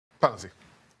Penalty.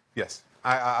 Yes.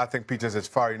 I think Peters is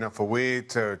far enough away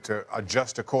to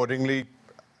adjust accordingly.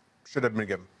 Should have been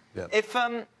given. Yeah. If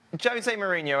Jose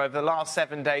Mourinho over the last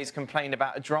 7 days complained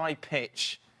about a dry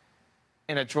pitch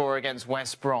in a draw against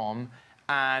West Brom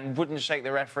and wouldn't shake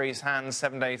the referee's hand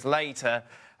 7 days later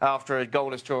after a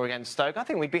goalless draw against Stoke, I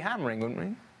think we'd be hammering, wouldn't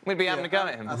we? We'd be having a go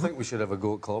at him. I think we should have a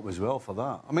go at Klopp as well for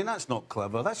that. I mean, that's not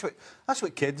clever. That's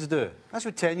what kids do. That's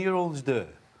what 10-year-olds do.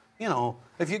 You know,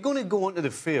 if you're going to go onto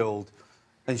the field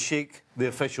and shake the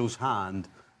official's hand,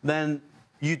 then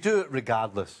you do it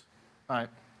regardless. Right.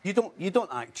 You don't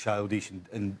act childish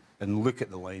and look at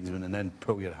the linesman and then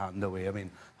pull your hand away. I mean,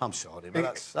 I'm sorry,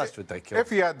 but that's ridiculous. If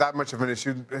he had that much of an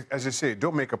issue, as you say,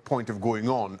 don't make a point of going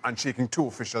on and shaking 2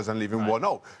 officials and leaving one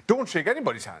out. Don't shake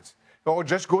anybody's hands. Or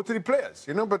just go to the players,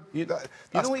 you know, but... You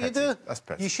know what you do? That's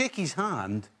petty. You shake his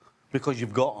hand because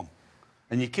you've got him.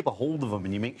 And you keep a hold of him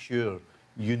and you make sure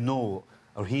you know,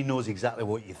 or he knows exactly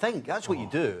what you think. That's what you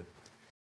do.